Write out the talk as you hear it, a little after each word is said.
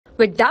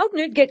With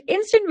Doubtnut, get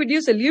instant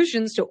video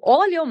solutions to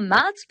all your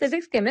maths,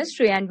 physics,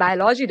 chemistry, and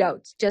biology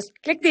doubts. Just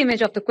click the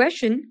image of the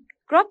question,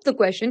 crop the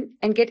question,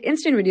 and get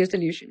instant video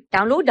solution.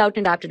 Download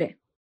Doubtnut app today.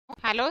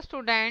 Hello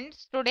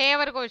students, today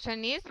our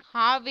question is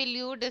how will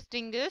you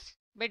distinguish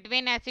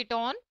between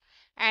acetone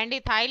and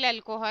ethyl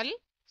alcohol?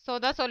 So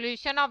the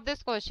solution of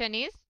this question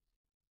is,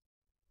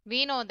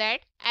 we know that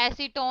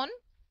acetone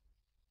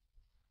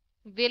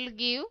will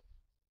give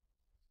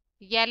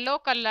yellow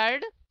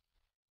colored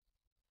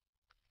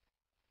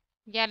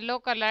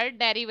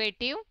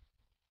derivative.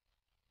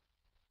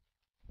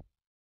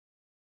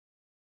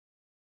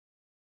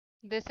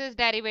 This is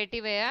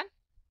derivative here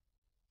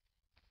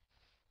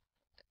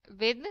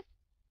with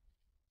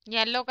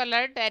yellow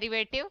colored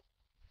derivative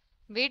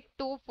with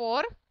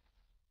 2,4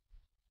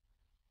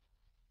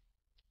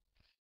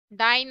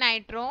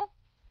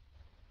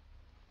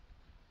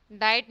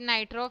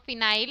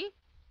 dinitrophenyl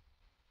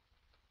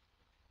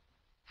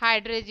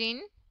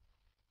hydrogen,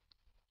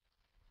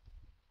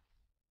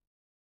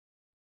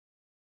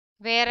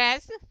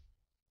 whereas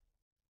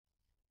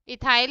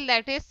ethyl,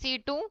 that is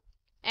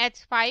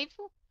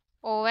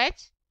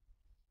C2H5OH,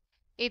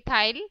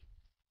 ethyl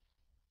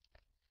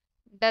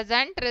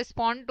doesn't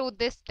respond to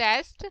this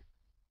test,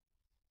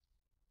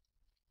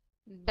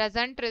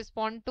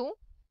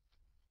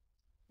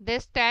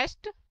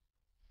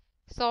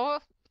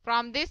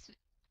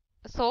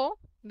 so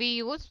we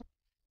use,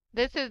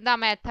 this is the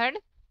method,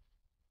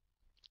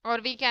 or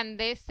we can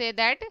say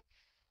that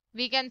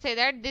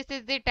this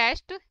is the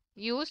test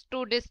used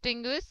to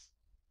distinguish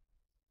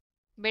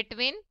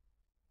between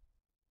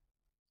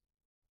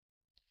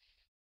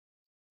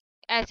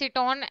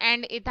acetone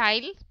and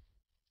ethyl.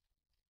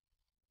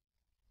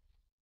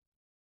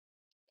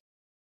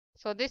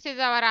 So this is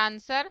our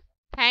answer.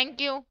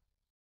 Thank you.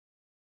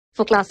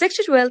 For class 6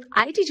 to 12,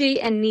 IIT JEE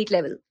and NEET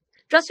level.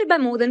 Trusted by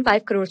more than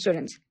 5 crore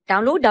students.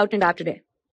 Download Doubtnut app today.